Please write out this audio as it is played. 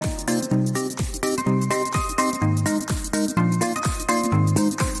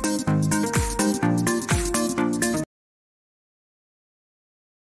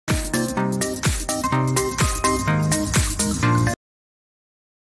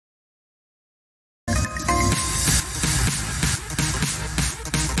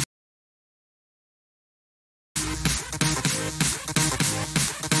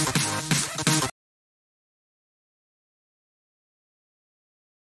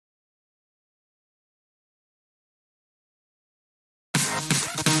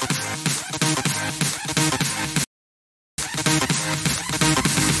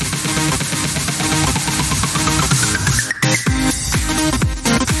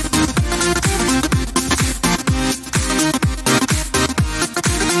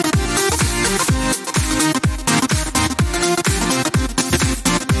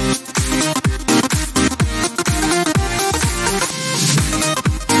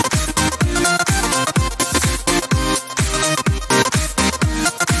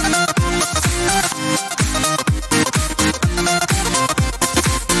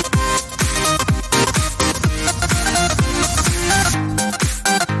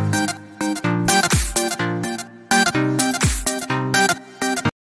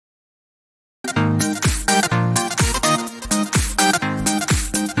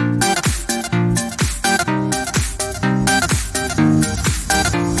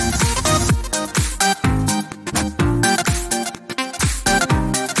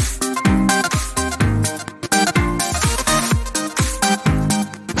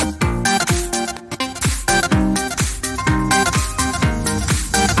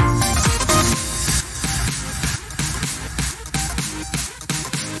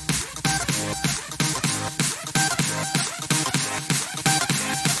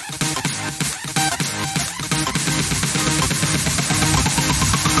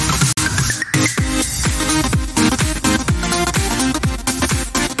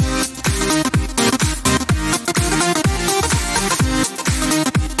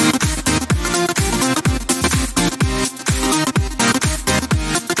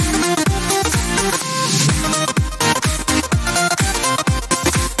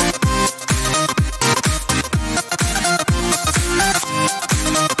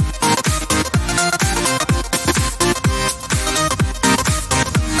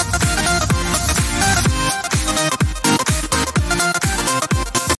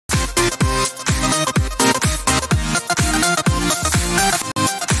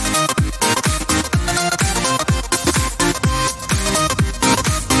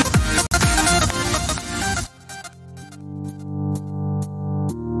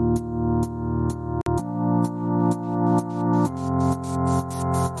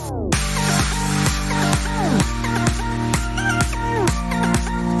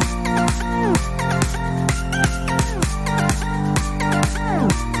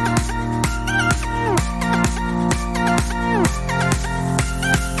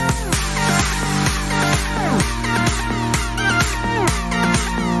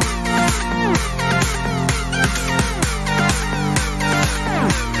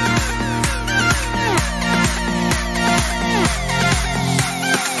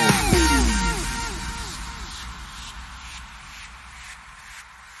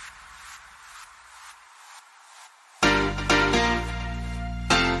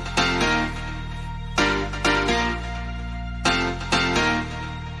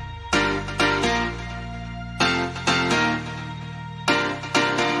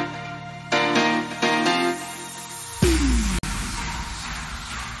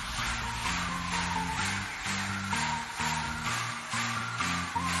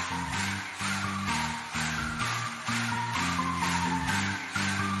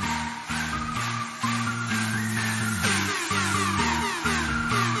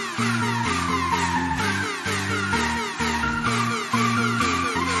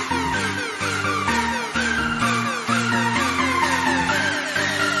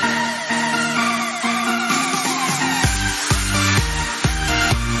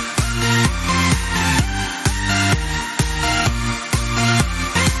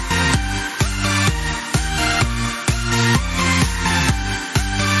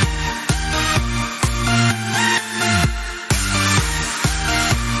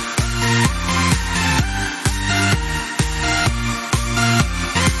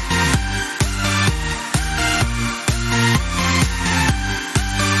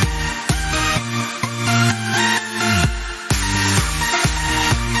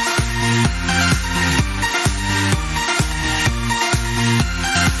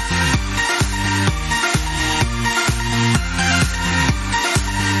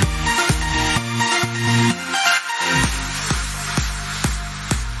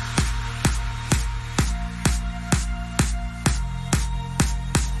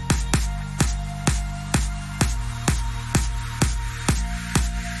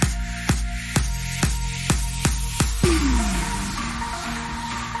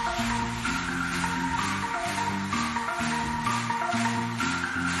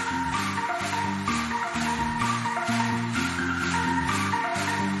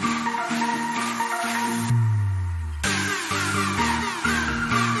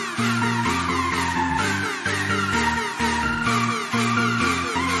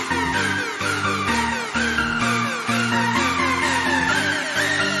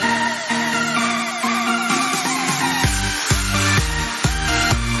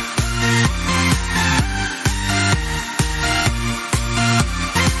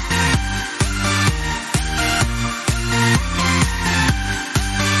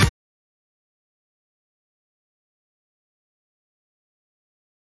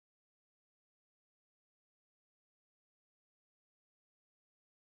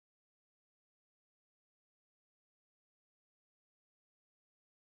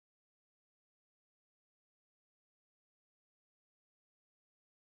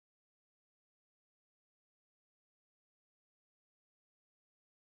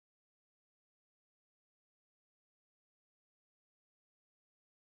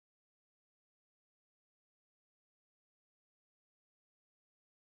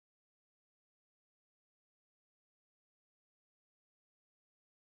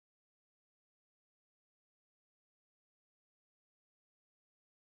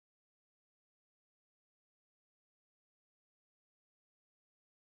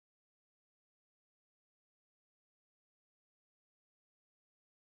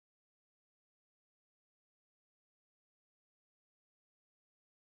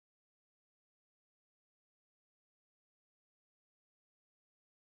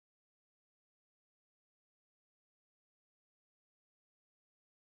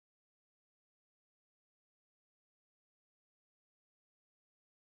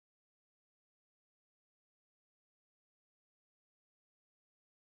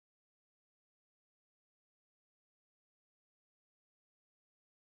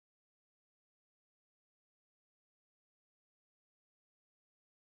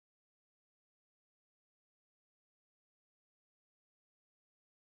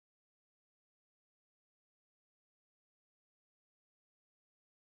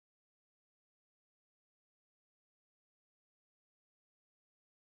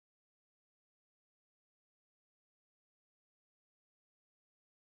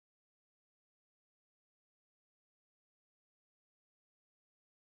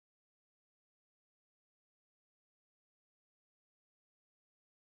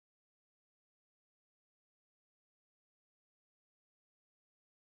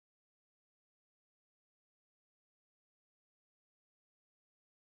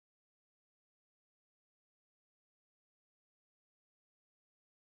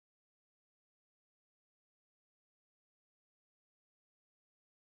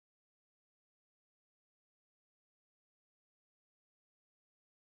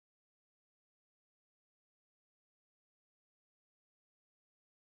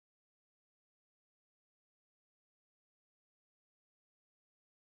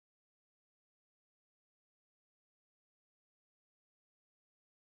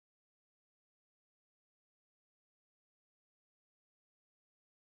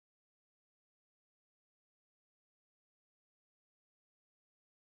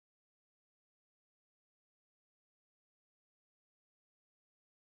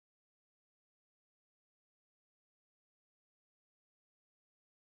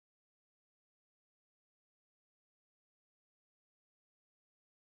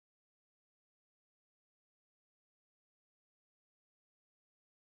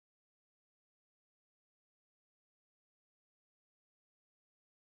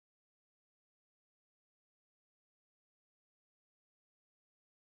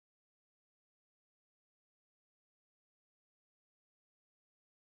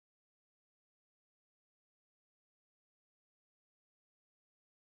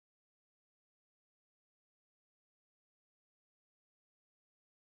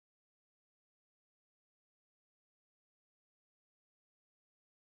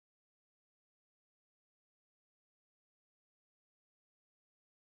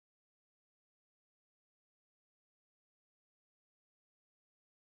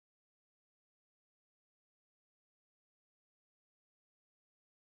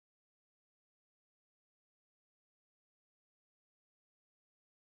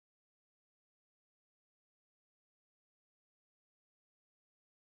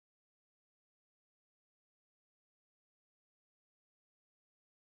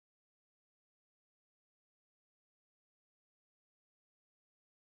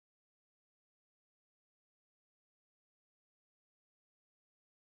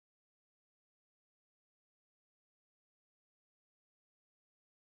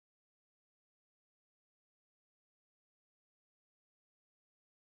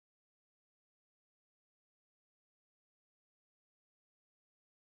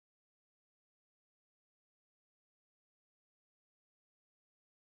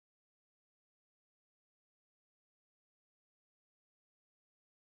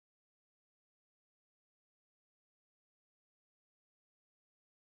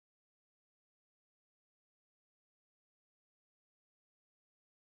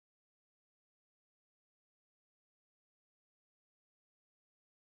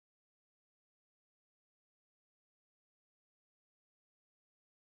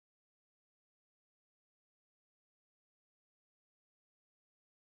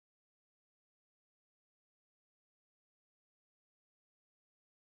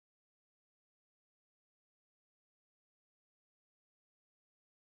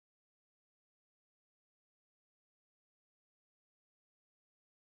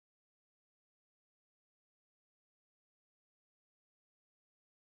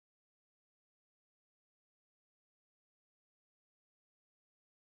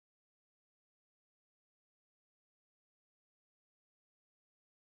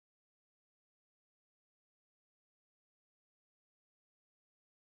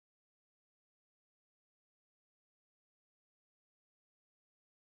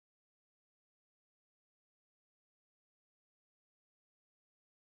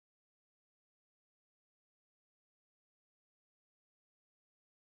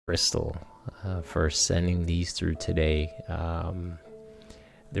Crystal, for sending these through today.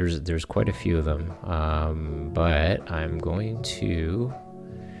 There's quite a few of them, but I'm going to.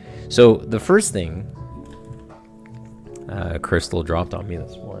 So the first thing Crystal dropped on me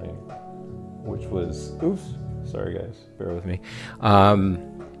this morning, which was, oops, sorry guys, bear with me.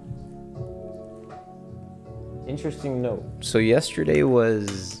 Interesting note. So yesterday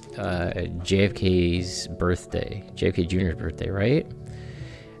was JFK's birthday, JFK Jr.'s birthday, right?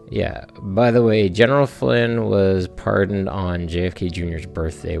 Yeah. By the way, General Flynn was pardoned on JFK Jr.'s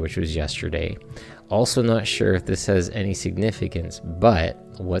birthday, which was yesterday. Also not sure if this has any significance, but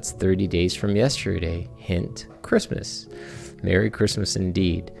what's 30 days from yesterday? Hint, Christmas. Merry Christmas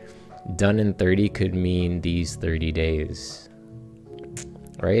indeed. Done in 30 could mean these 30 days.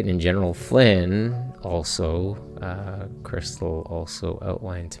 Right? And General Flynn also, Crystal also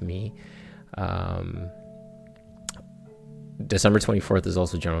outlined to me, December 24th is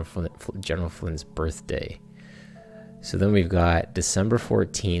also General Flynn's birthday. So then we've got December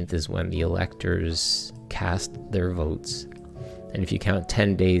 14th is when the electors cast their votes. And if you count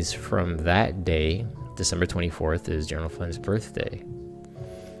 10 days from that day, December 24th is General Flynn's birthday.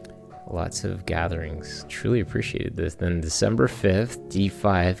 Lots of gatherings. Truly appreciated this. Then December 5th,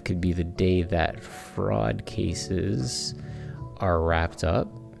 D5 could be the day that fraud cases are wrapped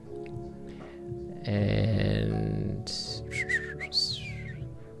up. And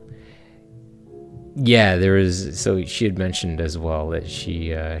yeah, there is. So she had mentioned as well that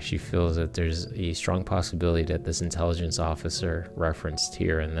she feels that there's a strong possibility that this intelligence officer referenced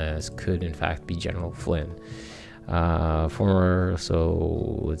here and this could in fact be General Flynn.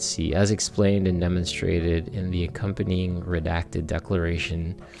 So let's see, as explained and demonstrated in the accompanying redacted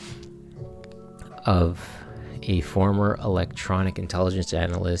declaration of a former electronic intelligence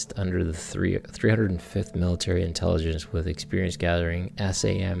analyst under the 305th Military Intelligence with experience gathering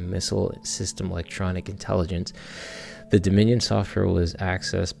SAM missile system electronic intelligence, the Dominion software was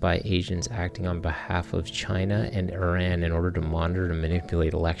accessed by agents acting on behalf of China and Iran in order to monitor and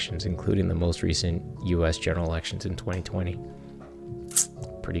manipulate elections, including the most recent U.S. general elections in 2020.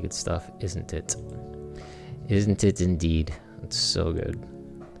 Pretty good stuff, isn't it? Isn't it indeed? It's so good.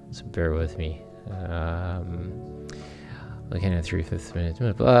 So bear with me. Looking at 3/5 minutes.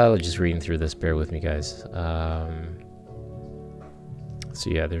 I'll just reading through this. Bear with me, guys. So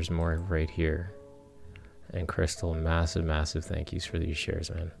yeah, there's more right here. And Crystal, massive thank yous for these shares,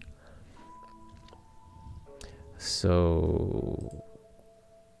 man. So,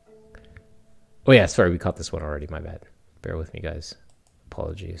 oh yeah, sorry, we caught this one already. My bad. Bear with me, guys.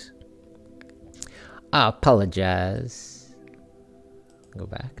 Apologies. I apologize. Go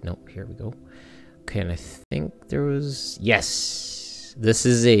back. Nope. Here we go. Okay, and I think there was, yes, this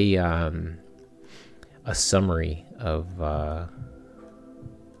is a summary of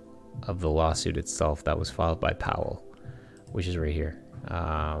the lawsuit itself that was filed by Powell, which is right here.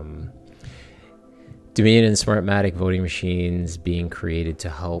 Dominion and Smartmatic voting machines being created to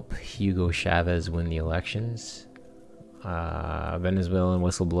help Hugo Chavez win the elections. Venezuelan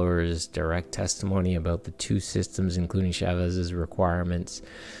whistleblowers' direct testimony about the two systems, including Chavez's requirements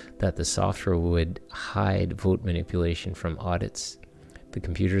that the software would hide vote manipulation from audits. The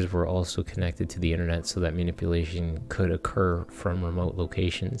computers were also connected to the internet so that manipulation could occur from remote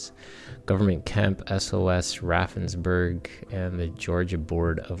locations. Government Kemp, SOS, Raffensperger, and the Georgia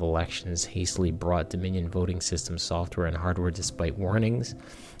Board of Elections hastily brought Dominion voting system software and hardware despite warnings.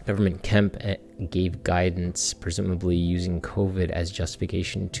 Government Kemp gave guidance, presumably using COVID as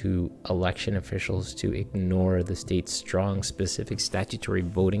justification to election officials to ignore the state's strong, specific statutory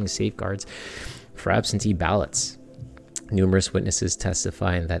voting safeguards for absentee ballots. Numerous witnesses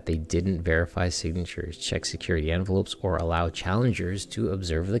testifying that they didn't verify signatures, check security envelopes, or allow challengers to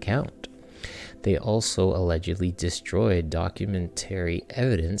observe the count. They also allegedly destroyed documentary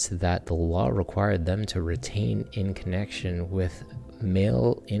evidence that the law required them to retain in connection with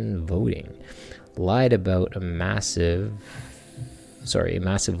mail-in voting, lied about a massive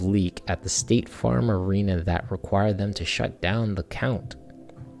leak at the State Farm Arena that required them to shut down the count.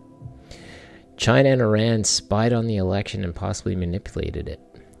 China and Iran spied on the election and possibly manipulated it.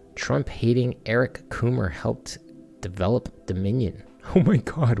 Trump-hating Eric Coomer helped develop Dominion. Oh my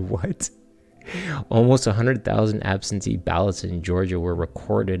God, what? Almost 100,000 absentee ballots in Georgia were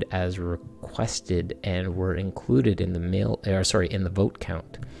recorded as requested and were included in the vote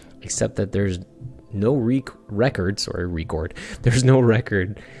count, except that there's no record. There's no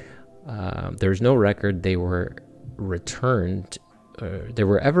record. There's no record they were returned. They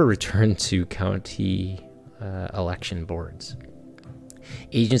were ever returned to county election boards.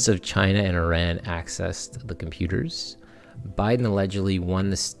 Agents of China and Iran accessed the computers Biden allegedly won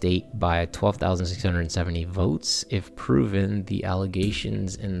the state by 12,670 votes. If proven, the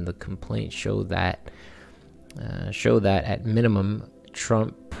allegations in the complaint show that at minimum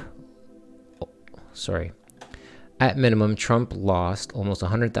Trump lost almost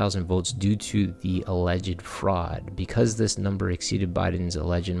 100,000 votes due to the alleged fraud. Because this number exceeded Biden's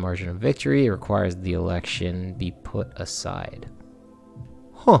alleged margin of victory, it requires the election be put aside.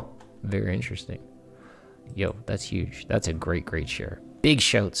 Huh. Very interesting. Yo, that's huge. That's a great share. Big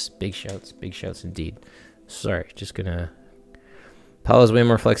shouts indeed. Sorry, just gonna... Powell has way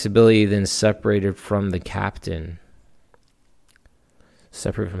more flexibility than separated from the captain.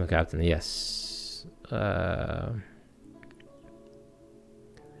 Separated from the captain, yes. You're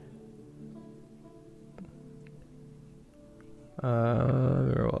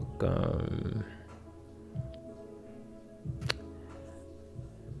welcome.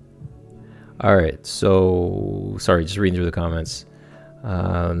 All right, so sorry, just reading through the comments.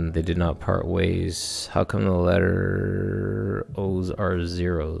 They did not part ways. How come the letter O's are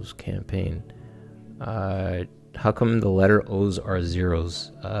zeros? Campaign. How come the letter O's are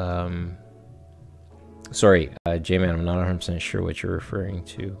zeros? Sorry, J-Man, I'm not 100% sure what you're referring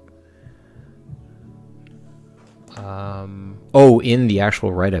to. Oh, in the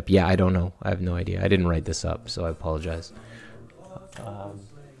actual write-up. Yeah, I don't know. I have no idea. I didn't write this up, so I apologize.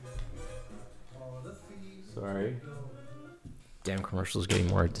 Sorry. Damn, commercials getting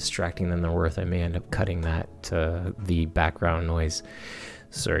more distracting than they're worth. I may end up cutting that to the background noise.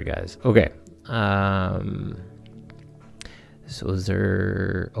 Sorry, guys. Okay. So is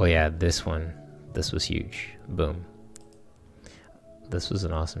there... Oh, yeah, this one. This was huge. Boom. This was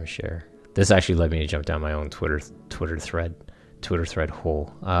an awesome share. This actually led me to jump down my own Twitter thread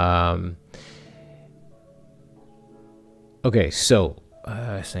hole. Okay, so...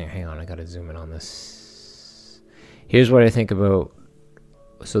 hang on, I gotta zoom in on this. Here's what I think about...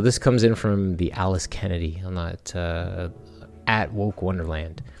 So this comes in from the Alice Kennedy. I'm not... at Woke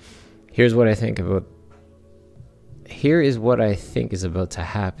Wonderland. Here's what I think about... Here is what I think is about to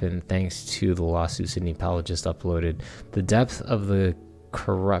happen thanks to the lawsuit Sidney Powell just uploaded. The depth of the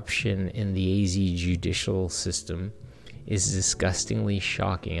corruption in the AZ judicial system is disgustingly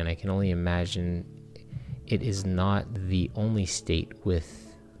shocking, and I can only imagine it is not the only state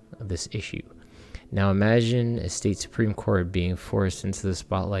with this issue. Now imagine a state Supreme Court being forced into the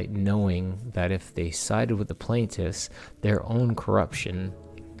spotlight knowing that if they sided with the plaintiffs, their own corruption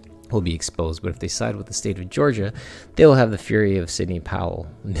will be exposed. But if they side with the state of Georgia, they will have the fury of Sidney Powell,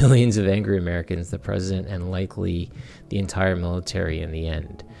 millions of angry Americans, the president, and likely the entire military in the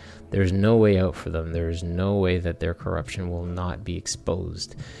end. There's no way out for them. There is no way that their corruption will not be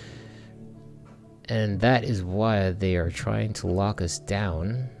exposed. And that is why they are trying to lock us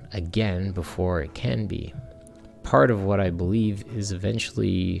down again before it can be. Part of what I believe is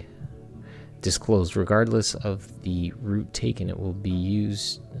eventually disclosed, regardless of the route taken. It will be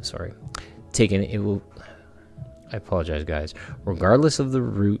used. I apologize, guys. Regardless of the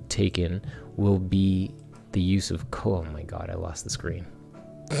route taken, will be the use of oh my god, I lost the screen.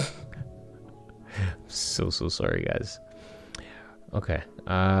 so sorry, guys. Okay,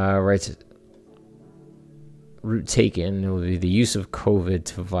 right. Route taken will be the use of COVID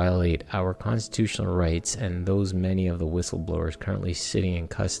to violate our constitutional rights, and those many of the whistleblowers currently sitting in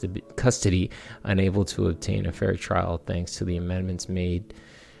custody unable to obtain a fair trial thanks to the amendments made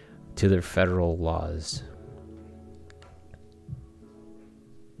to their federal laws.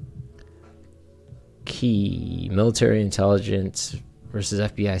 Key: military intelligence versus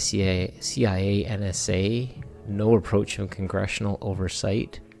FBI, CIA, NSA. No approach of congressional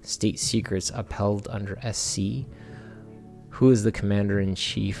oversight. State secrets upheld under SC. Who is the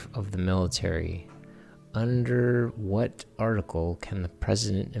commander-in-chief of the military? Under what article can the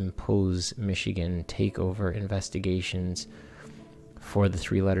president impose Michigan takeover investigations for the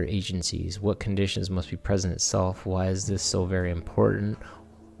three-letter agencies? What conditions must be present itself? Why is this so very important?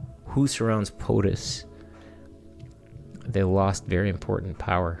 Who surrounds POTUS? They lost very important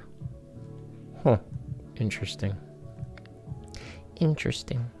power. Huh. Interesting.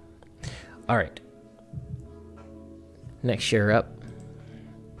 All right. Next share up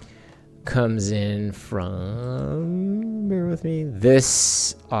comes in from, bear with me,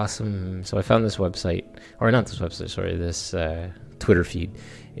 this awesome. So I found this website, or not this website, sorry, this Twitter feed.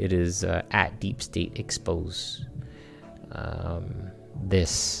 It is at Deep State Expose.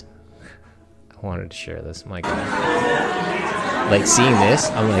 This, I wanted to share this. My God, like seeing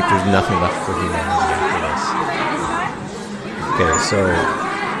this, I'm like, there's nothing left for humanity after this. Okay, so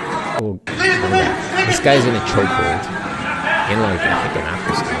this guy's in a chokehold in like I think an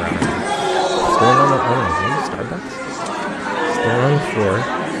Apple store. What's going on? Oh, is he in Starbucks? thrown on the floor.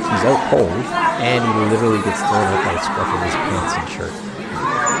 He's out cold, and he literally gets thrown up by the scruff of his pants and shirt.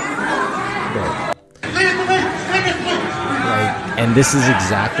 Right. And this is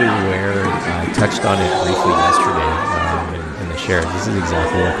exactly where I touched on it briefly yesterday in the share. This is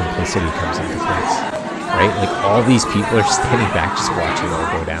exactly where complicity comes into place, right? Like, all these people are standing back just watching it all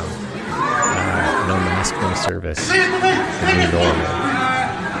go down. No mask, no service. The new normal.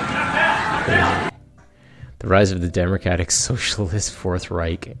 Crazy. The rise of the Democratic Socialist Fourth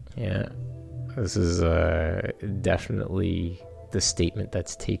Reich. Yeah, this is definitely the statement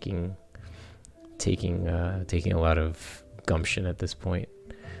that's taking a lot of gumption at this point.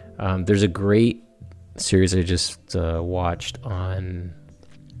 There's a great series I just watched on,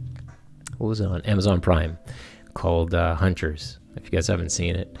 what was it, on Amazon Prime, called Hunters. If you guys haven't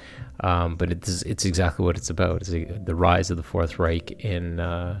seen it, but it's exactly what it's about. It's the rise of the Fourth Reich in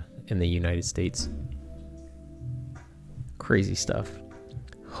the United States. Crazy stuff.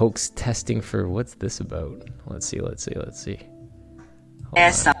 Hoax testing for, what's this about? Let's see.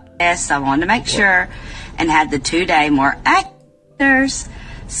 Yes, I wanted to make sure and had the 2-day more actors.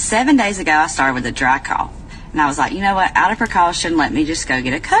 7 days ago, I started with a dry cough. And I was like, you know what? Out of precaution, let me just go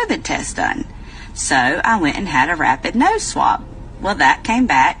get a COVID test done. So I went and had a rapid nose swab. Well, that came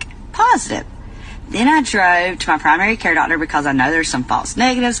back positive. Then I drove to my primary care doctor because I know there's some false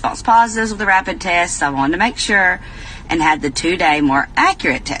negatives, false positives with the rapid test. So I wanted to make sure and had the 2-day more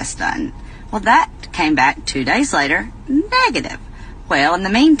accurate test done. Well, that came back 2 days later, negative. Well, in the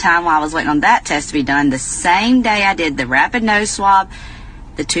meantime, while I was waiting on that test to be done, the same day I did the rapid nose swab,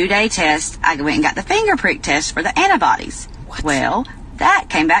 the 2-day test, I went and got the finger prick test for the antibodies. What? Well, that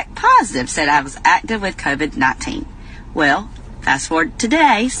came back positive, said I was active with COVID-19. Well, fast forward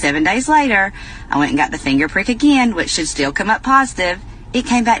today, 7 days later, I went and got the finger prick again, which should still come up positive. It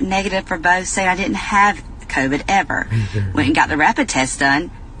came back negative for both, saying I didn't have COVID ever. Went and got the rapid test done.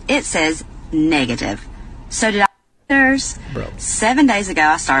 It says negative. So did I. Bro. 7 days ago,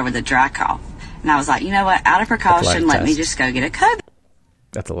 I started with a dry cough. And I was like, you know what? Out of precaution, let me just go get a COVID.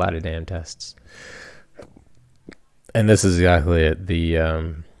 That's a lot of damn tests. And this is exactly it.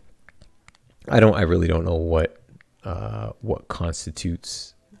 I really don't know what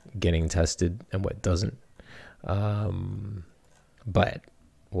constitutes getting tested and what doesn't. But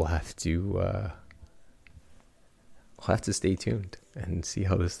we'll have to stay tuned and see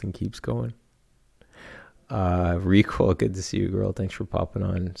how this thing keeps going. Recoil, good to see you, girl. Thanks for popping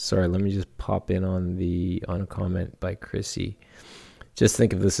on. Sorry, let me just pop in on a comment by Chrissy. Just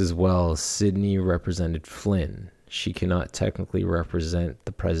think of this as well. Sydney represented Flynn. She cannot technically represent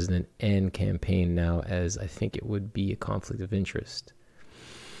the president and campaign now, as I think it would be a conflict of interest.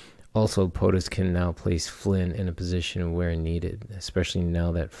 Also, POTUS can now place Flynn in a position where needed, especially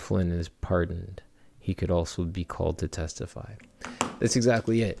now that Flynn is pardoned. He could also be called to testify. That's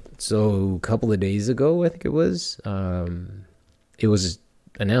exactly it. So a couple of days ago, I think it was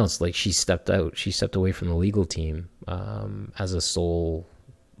announced, like, she stepped out. She stepped away from the legal team as a sole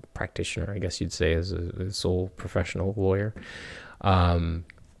practitioner, I guess you'd say, as a sole professional lawyer. But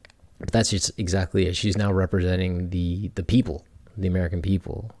that's just exactly it. She's now representing the people, the American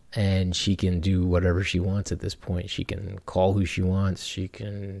people, and she can do whatever she wants at this point. She can call who she wants. She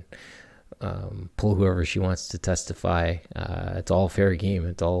can pull whoever she wants to testify. It's all fair game.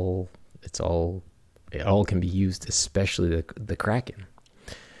 It all can be used, especially the Kraken.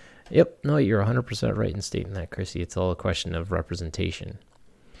 Yep, no, you're 100% right in stating that, Chrissy. It's all a question of representation.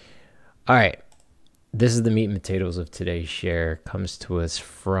 All right, this is the meat and potatoes of today's share. Comes to us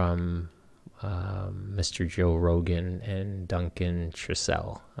from Mr. Joe Rogan and Duncan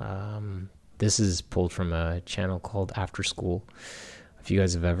Trussell. This is pulled from a channel called After School. If you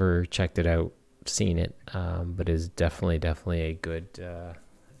guys have ever checked it out, seen it, but it's definitely a good,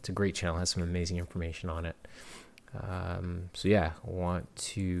 it's a great channel, has some amazing information on it. So yeah, I want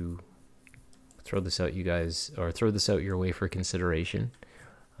to throw this out your way for consideration.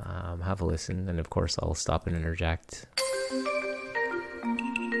 Have a listen, and of course I'll stop and interject.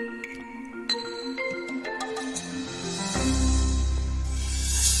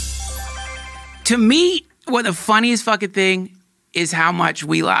 To me, what the funniest fucking thing is how much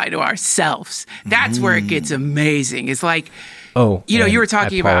we lie to ourselves. That's where it gets amazing. It's like, you were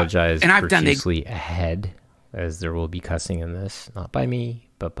talking about, and I've done it ahead, as there will be cussing in this, not by me,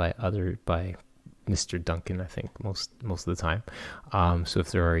 but by Mr. Duncan, I think most of the time. So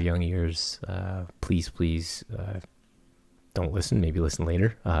if there are young ears, please don't listen. Maybe listen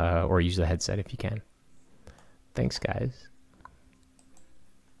later, or use the headset if you can. Thanks, guys.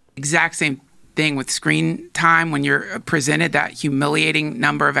 Exact same thing with screen time when you're presented that humiliating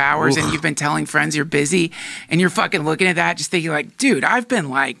number of hours and you've been telling friends you're busy and you're fucking looking at that just thinking like, dude, I've been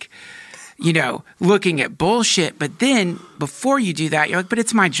like, you know, looking at bullshit. But then before you do that, you're like, but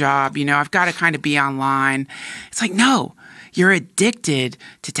it's my job, you know, I've got to kind of be online. It's like, no, you're addicted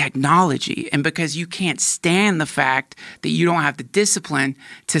to technology. And because you can't stand the fact that you don't have the discipline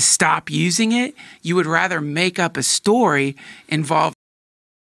to stop using it, you would rather make up a story involving.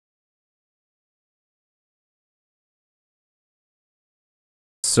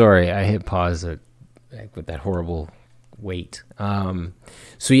 Sorry, I hit pause with that horrible wait.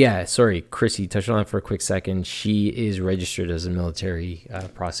 So yeah, sorry, Chrissy, touched on that for a quick second. She is registered as a military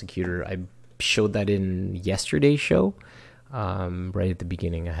prosecutor. I showed that in yesterday's show. Right at the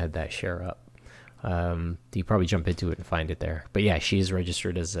beginning, I had that share up. You probably jump into it and find it there. But yeah, she is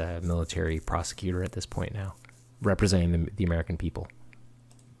registered as a military prosecutor at this point now, representing the American people.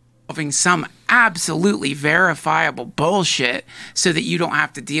 Some absolutely verifiable bullshit so that you don't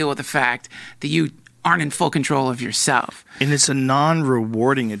have to deal with the fact that you aren't in full control of yourself. And it's a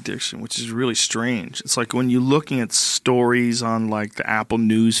non-rewarding addiction, which is really strange. It's like when you're looking at stories on like the Apple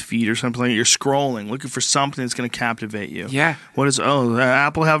News feed or something, you're scrolling, looking for something that's going to captivate you. Yeah. What is,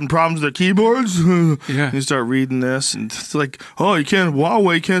 Apple having problems with their keyboards? Yeah. You start reading this and it's like,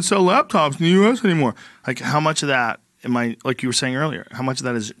 Huawei can't sell laptops in the U.S. anymore. Like how much of that like you were saying earlier, how much of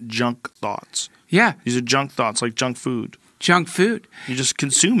that is junk thoughts? Yeah. These are junk thoughts, like junk food. Junk food. You're just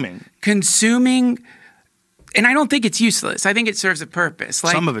consuming. And I don't think it's useless. I think it serves a purpose.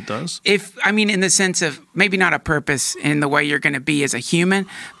 Like, some of it does. In the sense of maybe not a purpose in the way you're going to be as a human,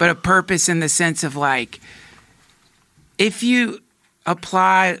 but a purpose in the sense of like, if you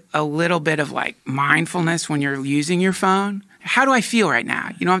apply a little bit of like mindfulness when you're using your phone, how do I feel right now?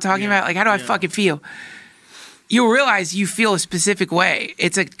 You know what I'm talking about? Like, how do I fucking feel? You'll realize you feel a specific way.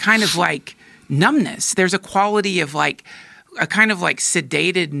 It's a kind of like numbness. There's a quality of like a kind of like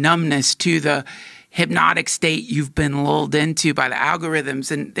sedated numbness to the hypnotic state you've been lulled into by the algorithms.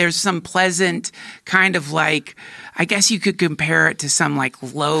 And there's some pleasant kind of like, I guess you could compare it to some like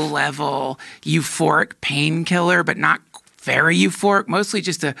low level euphoric painkiller, but not very euphoric, mostly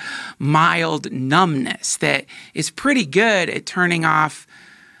just a mild numbness that is pretty good at turning off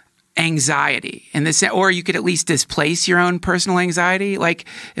anxiety in this, or you could at least displace your own personal anxiety. Like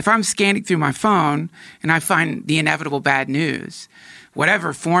if I'm scanning through my phone and I find the inevitable bad news,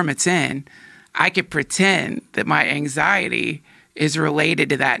 whatever form it's in, I could pretend that my anxiety is related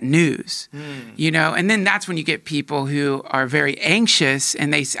to that news, you know? And then that's when you get people who are very anxious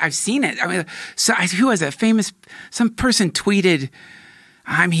and I've seen it. I mean, who was a some person tweeted,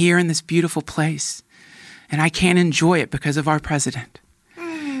 "I'm here in this beautiful place and I can't enjoy it because of our president."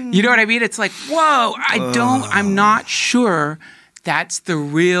 You know what I mean? It's like, whoa, I'm not sure that's the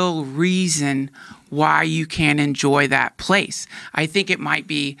real reason why you can't enjoy that place. I think it might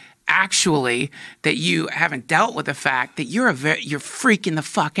be actually that you haven't dealt with the fact that you're freaking the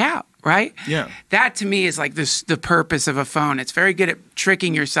fuck out, right? Yeah. That to me is like the purpose of a phone. It's very good at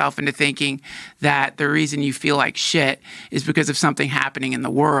tricking yourself into thinking that the reason you feel like shit is because of something happening in the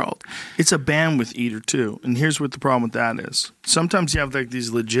world. It's a bandwidth eater too. And here's what the problem with that is. Sometimes you have like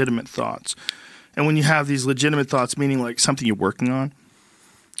these legitimate thoughts. And when you have these legitimate thoughts, meaning like something you're working on,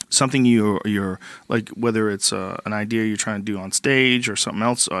 something you're like, whether it's an idea you're trying to do on stage or something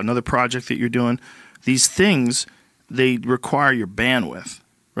else, another project that you're doing, these things, they require your bandwidth,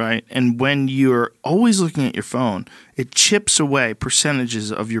 right? And when you're always looking at your phone, it chips away percentages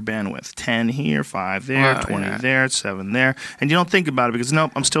of your bandwidth. 10 here, 5 there, 20 there, 7 there. And you don't think about it because,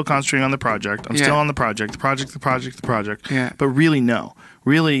 nope, I'm still concentrating on the project. I'm still on the project. Yeah. But really, no.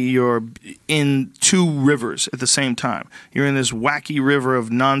 Really, you're in two rivers at the same time. You're in this wacky river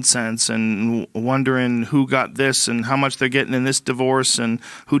of nonsense and wondering who got this and how much they're getting in this divorce and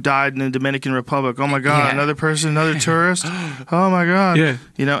who died in the Dominican Republic. Oh, my God, another person, another tourist. Oh, my God. Yeah.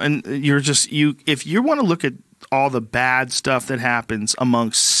 You know, and you're just if you want to look at all the bad stuff that happens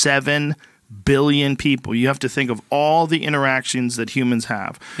amongst 7 billion people, you have to think of all the interactions that humans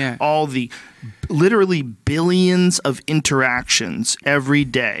have. Yeah. All the literally billions of interactions every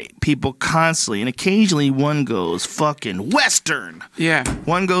day. People constantly, and occasionally one goes fucking Western. Yeah.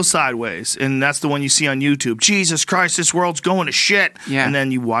 One goes sideways, and that's the one you see on YouTube. Jesus Christ, this world's going to shit. Yeah. And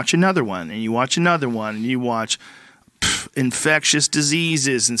then you watch another one, and you watch another one, and you watch infectious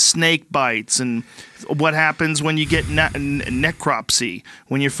diseases and snake bites and what happens when you get necropsy,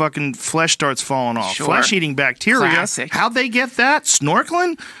 when your fucking flesh starts falling off. Sure. Flesh-eating bacteria. Classic. How'd they get that?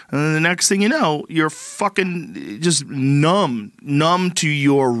 Snorkeling? And then the next thing you know, you're fucking just numb to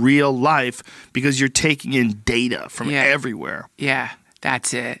your real life because you're taking in data from everywhere. Yeah.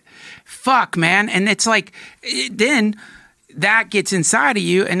 That's it. Fuck, man. And it's like, then that gets inside of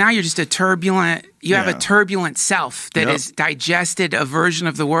you, and now you're just a turbulent, you have a turbulent self that has digested a version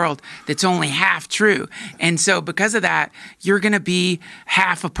of the world that's only half true. And so because of that, you're going to be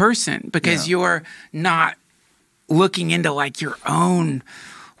half a person because you're not looking into like your own,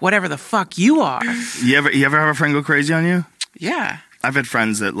 whatever the fuck you are. You ever have a friend go crazy on you? Yeah. I've had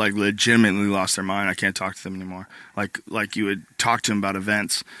friends that like legitimately lost their mind. I can't talk to them anymore. Like you would talk to him about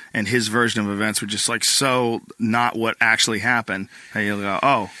events, and his version of events were just like so not what actually happened. And you'll go,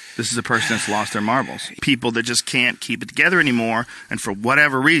 oh, this is a person that's lost their marbles. People that just can't keep it together anymore, and for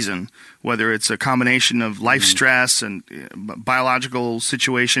whatever reason, whether it's a combination of life stress and biological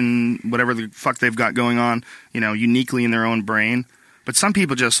situation, whatever the fuck they've got going on, uniquely in their own brain. But some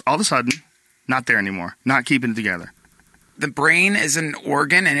people just all of a sudden not there anymore, not keeping it together. The brain is an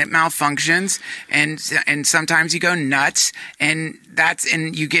organ and it malfunctions, and sometimes you go nuts, and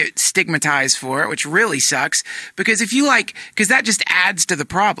you get stigmatized for it, which really sucks because because that just adds to the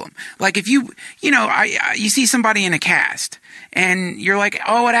problem. Like if you see somebody in a cast and you're like,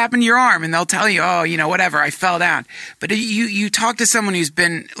 oh, what happened to your arm? And they'll tell you, oh, whatever, I fell down. But you talk to someone who's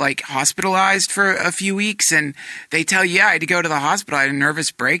been like hospitalized for a few weeks and they tell you, yeah, I had to go to the hospital. I had a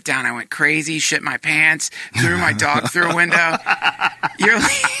nervous breakdown. I went crazy, shit my pants, threw my dog through a window. You're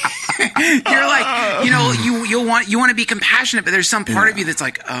like, you want to be compassionate, but there's some part of you that's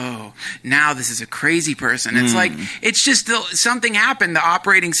like, oh, now this is a crazy person. It's like, it's just something happened. The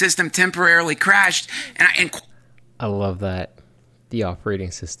operating system temporarily crashed. And I love that. The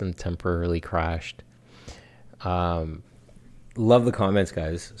operating system temporarily crashed. Love the comments,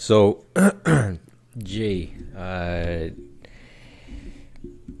 guys. So, Jay,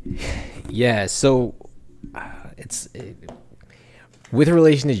 with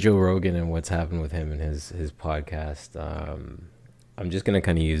relation to Joe Rogan and what's happened with him and his podcast, I'm just going to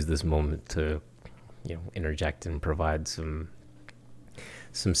kind of use this moment to, interject and provide some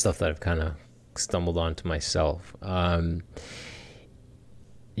stuff that I've kind of stumbled onto myself.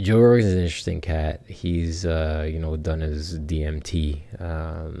 Joe Rogan's an interesting cat. He's done his DMT,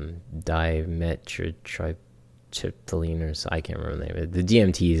 dimethotriptyline, I can't remember the name. The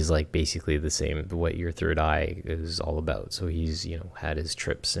DMT is like basically the same, what your third eye is all about. So he's had his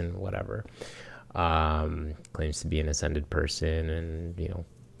trips and whatever. Claims to be an ascended person and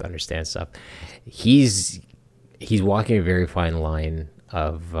understands stuff. He's walking a very fine line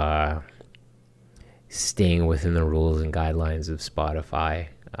of staying within the rules and guidelines of Spotify.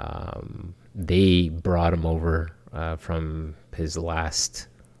 They brought him over from his last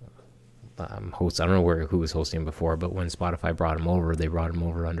host. I don't know who was hosting before, but when Spotify brought him over, they brought him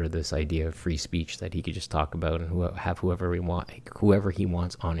over under this idea of free speech, that he could just talk about and have whoever he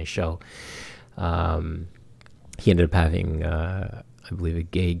wants on his show. He ended up having, I believe, a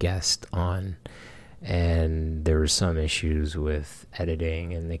gay guest on, and there were some issues with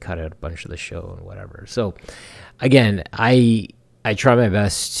editing, and they cut out a bunch of the show and whatever. So, again, I try my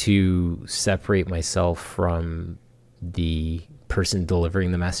best to separate myself from the person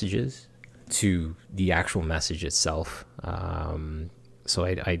delivering the messages to the actual message itself. So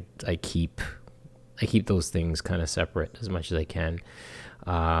I keep those things kind of separate as much as I can.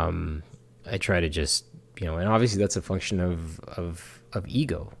 I try to just, and obviously that's a function of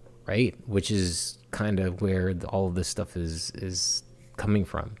ego, right? Which is kind of where all of this stuff is coming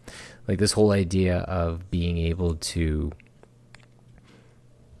from. Like this whole idea of being able to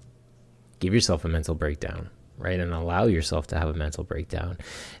give yourself a mental breakdown, right? And allow yourself to have a mental breakdown.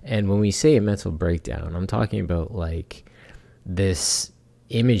 And when we say a mental breakdown, I'm talking about like this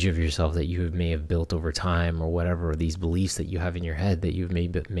image of yourself that you may have built over time, or whatever, or these beliefs that you have in your head that you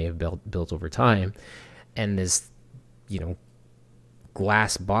may have built over time. And this,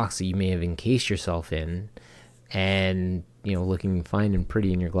 glass box that you may have encased yourself in, and looking fine and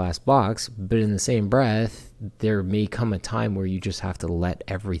pretty in your glass box, but in the same breath there may come a time where you just have to let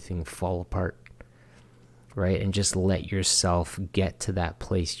everything fall apart, right? And just let yourself get to that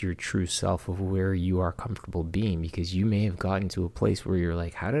place, your true self, of where you are comfortable being, because you may have gotten to a place where you're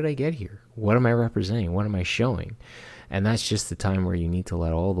like, how did I get here? What am I representing? What am I showing? And that's just the time where you need to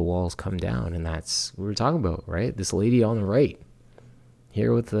let all the walls come down. And that's what we're talking about, right? This lady on the right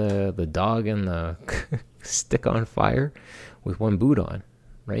here with the dog and the stick on fire with one boot on,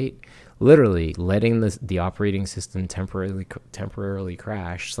 right? Literally letting the operating system temporarily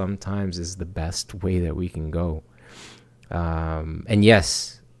crash sometimes is the best way that we can go. And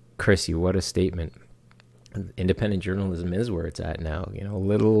yes, Chrissy, what a statement. Independent journalism is where it's at now.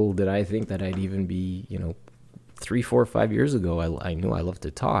 Little did I think that I'd even be, 3, 4, 5 years ago, I knew I loved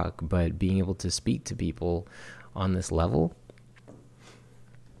to talk, but being able to speak to people on this level,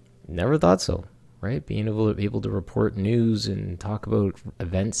 never thought so, right? Being able to report news and talk about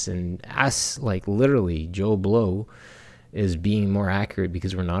events, and us, like literally Joe Blow is being more accurate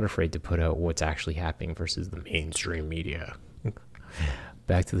because we're not afraid to put out what's actually happening versus the mainstream media.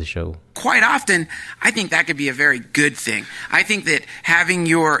 Back to the show. Quite often, I think that could be a very good thing. I think that having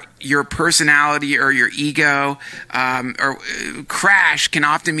your personality or your ego crash can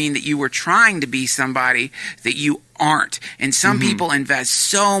often mean that you were trying to be somebody that you aren't. And some people invest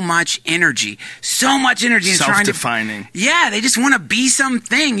so much energy in trying to Self-defining. Yeah, they just want to be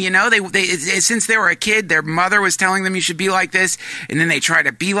something, you know. They since they were a kid, their mother was telling them you should be like this, and then they try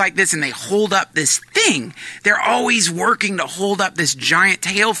to be like this, and they hold up this thing. They're always working to hold up this giant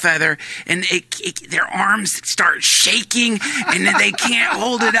tail feather, and their arms start shaking, and then they can't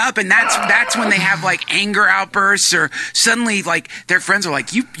hold it up, and that's when they have like anger outbursts, or suddenly like their friends are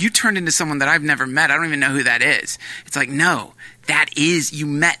like, you turned into someone that I've never met. I don't even know who that is. It's like, no, that is, you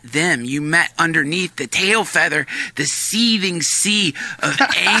met them. You met underneath the tail feather, the seething sea of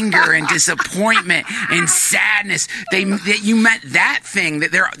anger and disappointment and sadness. You met that thing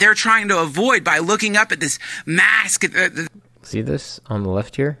that they're trying to avoid by looking up at this mask. See this on the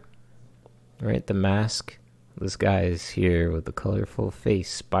left here? Right, the mask. This guy is here with the colorful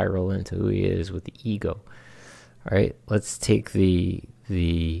face spiral into who he is with the ego. All right, let's take the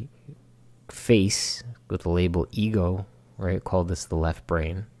face with the label ego, right? Call this the left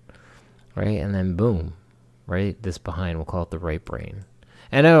brain, right? And then boom, right? This behind, we'll call it the right brain.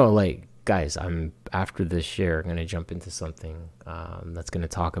 And I know, like, guys, after this share, I'm going to jump into something that's going to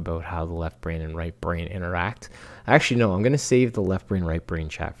talk about how the left brain and right brain interact. Actually, no, I'm going to save the left brain, right brain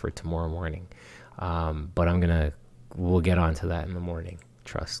chat for tomorrow morning. But we'll get onto that in the morning.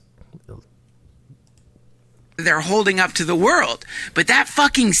 Trust. They're holding up to the world. But that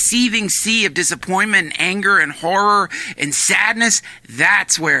fucking seething sea of disappointment and anger and horror and sadness,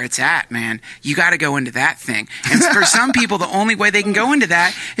 that's where it's at, man. You got to go into that thing. And for some people, the only way they can go into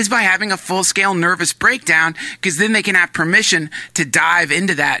that is by having a full-scale nervous breakdown, because then they can have permission to dive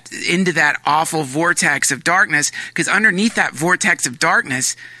into that awful vortex of darkness, because underneath that vortex of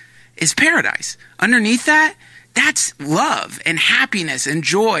darkness is paradise. Underneath that, that's love and happiness and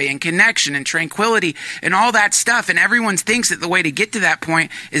joy and connection and tranquility and all that stuff. And everyone thinks that the way to get to that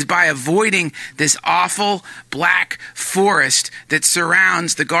point is by avoiding this awful black forest that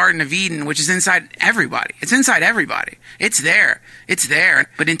surrounds the Garden of Eden, which is inside everybody. It's inside everybody. It's there. It's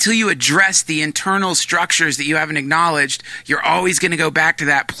there. But until you address the internal structures that you haven't acknowledged, you're always going to go back to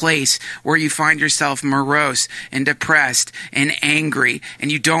that place where you find yourself morose and depressed and angry,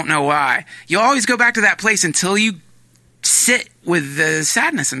 and you don't know why. You'll always go back to that place until you sit with the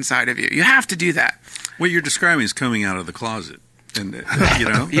sadness inside of you. You have to do that. What you're describing is coming out of the closet. And, you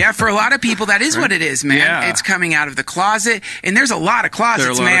know? Yeah, for a lot of people, that is right? What it is, man. Yeah. It's coming out of the closet. And there's a lot of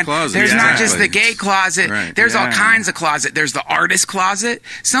closets, man. There's not just the gay closet. Right. There's all kinds of closet. There's the artist closet.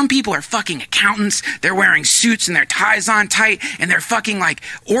 Some people are fucking accountants. They're wearing suits and their ties on tight, and they're fucking like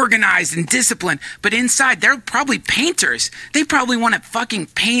organized and disciplined. But inside, they're probably painters. They probably want to fucking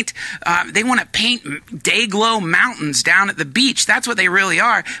paint. They want to paint day glow mountains down at the beach. That's what they really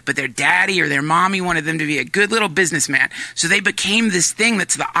are. But their daddy or their mommy wanted them to be a good little businessman. So they became this thing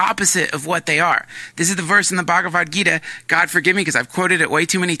that's the opposite of what they are. This is the verse in the Bhagavad Gita. God forgive me because I've quoted it way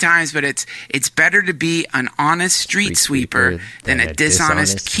too many times, but it's better to be an honest street sweeper than a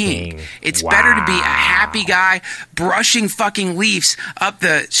dishonest king. It's better to be a happy guy brushing fucking leaves up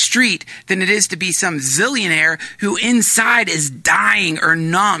the street than it is to be some zillionaire who inside is dying or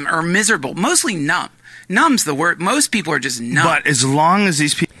numb or miserable. Mostly numb. Numb's the word. Most people are just numb. But as long as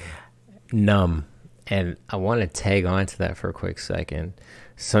these people... Numb. And I want to tag on to that for a quick second.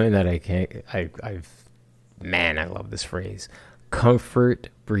 Something that I love this phrase. Comfort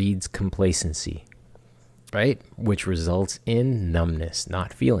breeds complacency, right? Which results in numbness,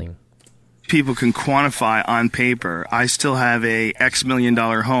 not feeling. People can quantify on paper. I still have a X $1 million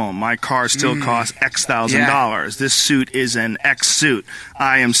home. My car still costs X thousand dollars. This suit is an X suit.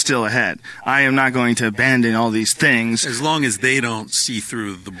 I am still ahead. I am not going to abandon all these things. As long as they don't see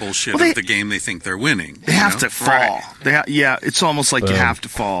through the bullshit of the game they think they're winning. They have to fall. Right. It's almost like you have to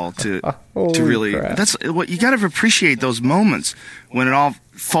fall to really. Crap. That's what you got to appreciate, those moments when it all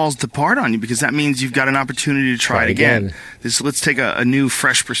falls apart on you, because that means you've got an opportunity to try it again. Let's take a new,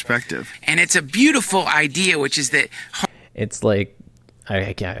 fresh perspective. And it's a beautiful idea, which is that it's like I'll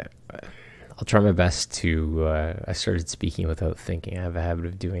try my best to. I started speaking without thinking. I have a habit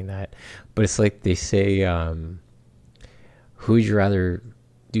of doing that, but it's like they say, who would you rather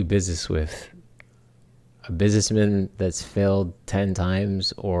do business with? A businessman that's failed 10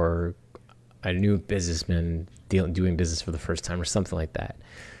 times, or a new businessman doing business for the first time, or something like that,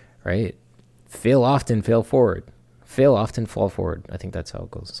 right? Fail often, fail forward. Fail often, fall forward. I think that's how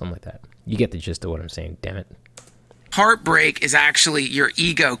it goes, something like that. You get the gist of what I'm saying, damn it. Heartbreak is actually your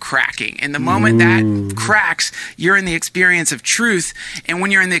ego cracking. And the moment that cracks, you're in the experience of truth. And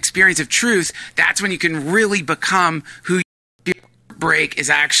when you're in the experience of truth, that's when you can really become who you are. Heartbreak is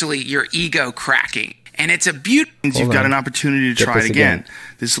actually your ego cracking. And it's a beautiful... You've got an opportunity to try it again.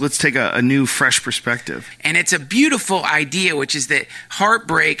 Let's take a new, fresh perspective. And it's a beautiful idea, which is that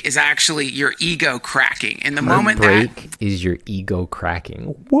heartbreak is actually your ego cracking. And the moment that... Heartbreak is your ego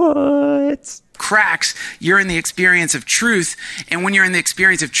cracking. What? Cracks, you're in the experience of truth. And when you're in the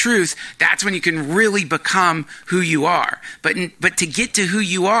experience of truth, that's when you can really become who you are. But to get to who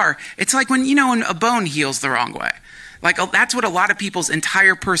you are, it's like when a bone heals the wrong way. Like, that's what a lot of people's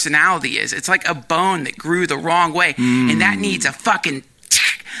entire personality is. It's like a bone that grew the wrong way, and that needs a fucking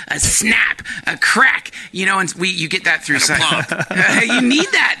a snap, a crack, and you get that through science. You need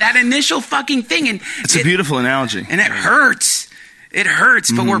that initial fucking thing. And it's a beautiful analogy. And it hurts. It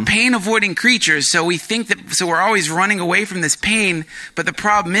hurts, but we're pain-avoiding creatures, so we think that. So we're always running away from this pain. But the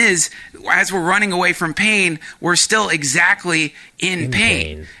problem is, as we're running away from pain, we're still exactly in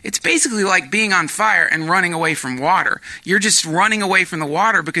pain. It's basically like being on fire and running away from water. You're just running away from the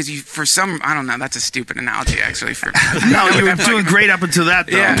water because I don't know. That's a stupid analogy, actually. No, you were doing great up until that,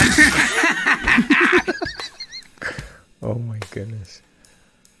 though. Yeah. Oh my goodness!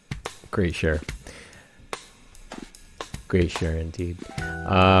 Great share. Great share indeed.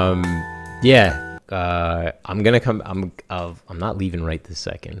 I'm gonna come. I'm not leaving right this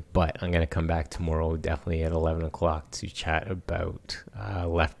second, but I'm gonna come back tomorrow, definitely at 11 o'clock, to chat about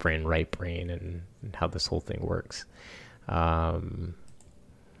left brain, right brain, and how this whole thing works. But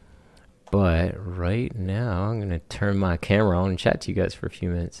right now, I'm gonna turn my camera on and chat to you guys for a few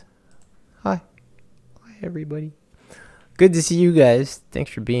minutes. Hi everybody. Good to see you guys.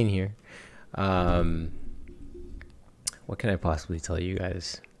 Thanks for being here. What can I possibly tell you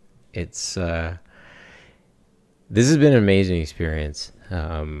guys? It's this has been an amazing experience.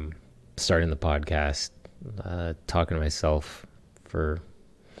 Starting the podcast, talking to myself, for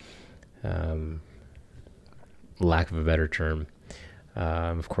lack of a better term.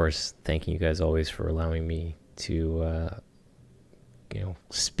 Of course, thanking you guys always for allowing me to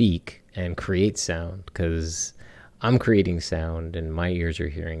speak and create sound, because I'm creating sound and my ears are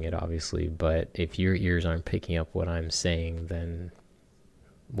hearing it, obviously, but if your ears aren't picking up what I'm saying, then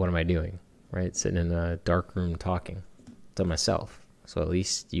what am I doing, right? Sitting in a dark room talking to myself. So at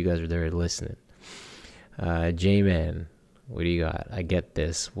least you guys are there listening. J-Man, what do you got? I get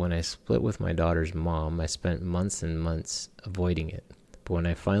this. When I split with my daughter's mom, I spent months and months avoiding it. But when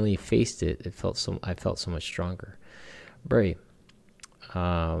I finally faced it, I felt so much stronger. Bray.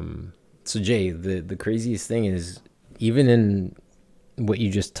 So Jay, the craziest thing is, even in what you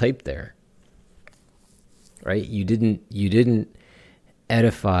just typed there, right? You didn't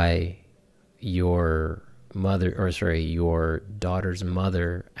edify your daughter's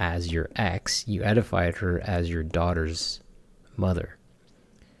mother as your ex. You edified her as your daughter's mother.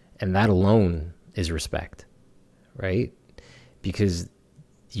 And that alone is respect, right? Because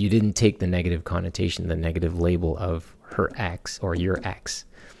you didn't take the negative connotation, the negative label of her ex or your ex,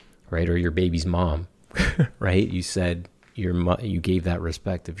 right? Or your baby's mom. Right? You said you gave that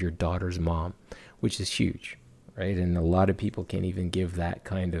respect of your daughter's mom, which is huge, right? And a lot of people can't even give that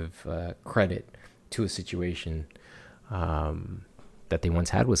kind of credit to a situation that they once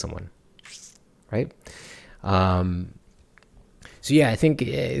had with someone, right? So yeah, I think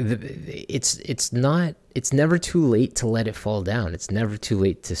it's never too late to let it fall down. It's never too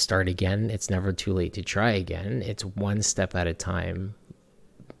late to start again. It's never too late to try again. It's one step at a time.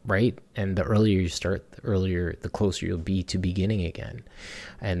 Right? And the earlier you start, the closer you'll be to beginning again.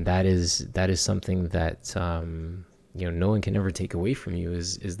 And that is something that no one can ever take away from you,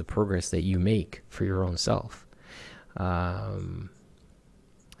 is the progress that you make for your own self.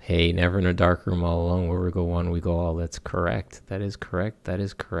 Hey, never in a dark room all alone. Where we go one, we go all. That's correct. That is correct. That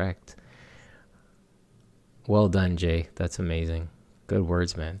is correct. Well done, Jay. That's amazing. Good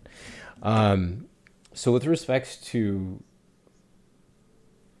words, man. So with respects to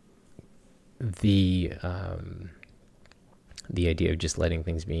the idea of just letting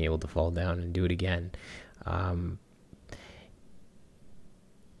things, being able to fall down and do it again,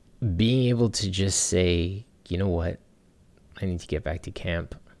 being able to just say, you know what, I need to get back to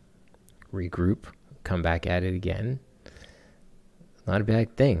camp, regroup, come back at it again. Not a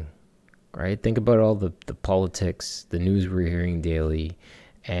bad thing, right? Think about all the politics, the news we're hearing daily,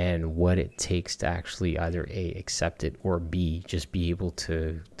 and what it takes to actually either A, accept it, or B, just be able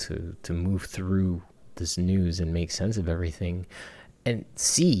to move through this news and make sense of everything, And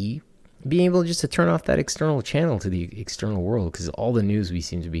C, being able just to turn off that external channel to the external world, because all the news we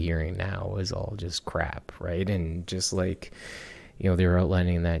seem to be hearing now is all just crap, right? And just like, they were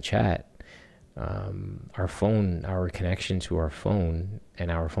outlining in that chat, our connection to our phone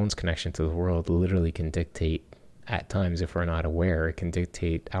and our phone's connection to the world literally can dictate, at times, if we're not aware, it can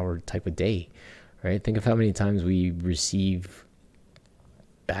dictate our type of day, right? Think of how many times we receive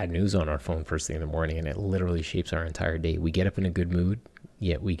bad news on our phone first thing in the morning, and it literally shapes our entire day. We get up in a good mood,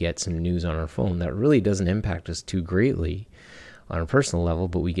 yet we get some news on our phone that really doesn't impact us too greatly on a personal level,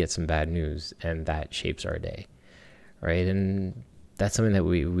 but we get some bad news, and that shapes our day, right? And that's something that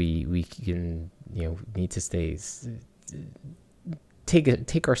we can, need to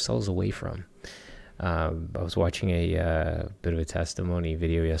take ourselves away from. I was watching a bit of a testimony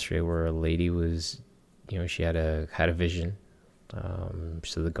video yesterday where a lady was, she had a vision.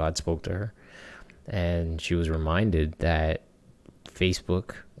 So that God spoke to her, and she was reminded that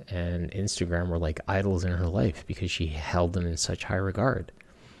Facebook and Instagram were like idols in her life because she held them in such high regard,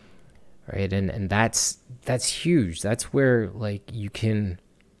 right? And that's huge. That's where, like, you can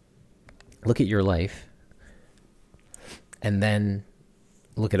look at your life and then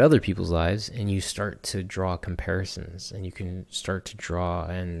look at other people's lives, and you start to draw comparisons, and you can start to draw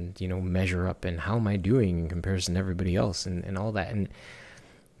and, measure up, and how am I doing in comparison to everybody else, and all that. And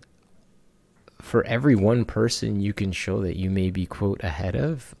for every one person you can show that you may be, quote, ahead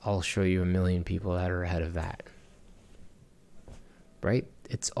of, I'll show you 1 million people that are ahead of that, right?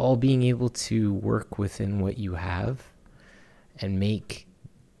 It's all being able to work within what you have and make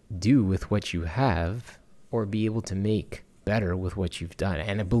do with what you have, or be able to make better with what you've done.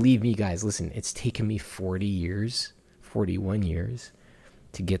 And believe me, guys, listen, it's taken me 41 years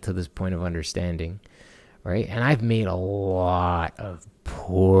to get to this point of understanding, right? And I've made a lot of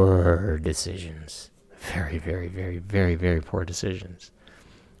poor decisions, very, very, very, very, very poor decisions,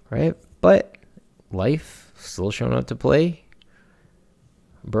 right? But life still showing up to play,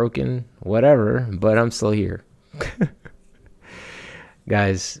 broken, whatever, but I'm still here.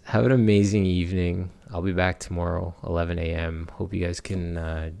 Guys, have an amazing evening. I'll be back tomorrow, 11 a.m. Hope you guys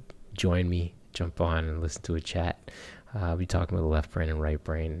can join me, jump on and listen to a chat. I'll be talking about the left brain and right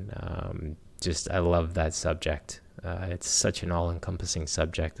brain. I love that subject. It's such an all-encompassing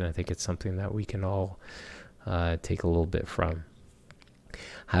subject, and I think it's something that we can all take a little bit from.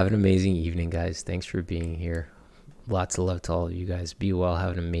 Have an amazing evening, guys. Thanks for being here. Lots of love to all of you guys. Be well.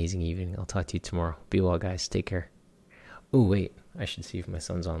 Have an amazing evening. I'll talk to you tomorrow. Be well, guys. Take care. Oh, wait. I should see if my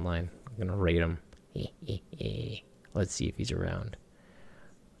son's online. I'm going to rate him. Let's see if he's around.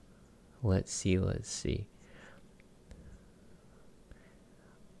 Let's see.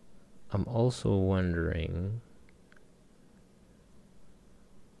 I'm also wondering...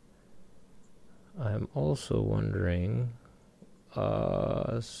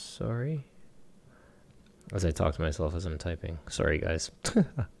 sorry. As I talk to myself as I'm typing. Sorry, guys.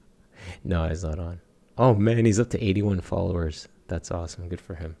 No, he's not on. Oh, man, he's up to 81 followers. That's awesome. Good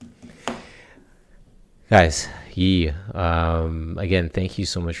for him. Guys, again, thank you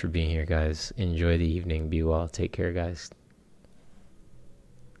so much for being here, guys. Enjoy the evening. Be well. Take care, guys.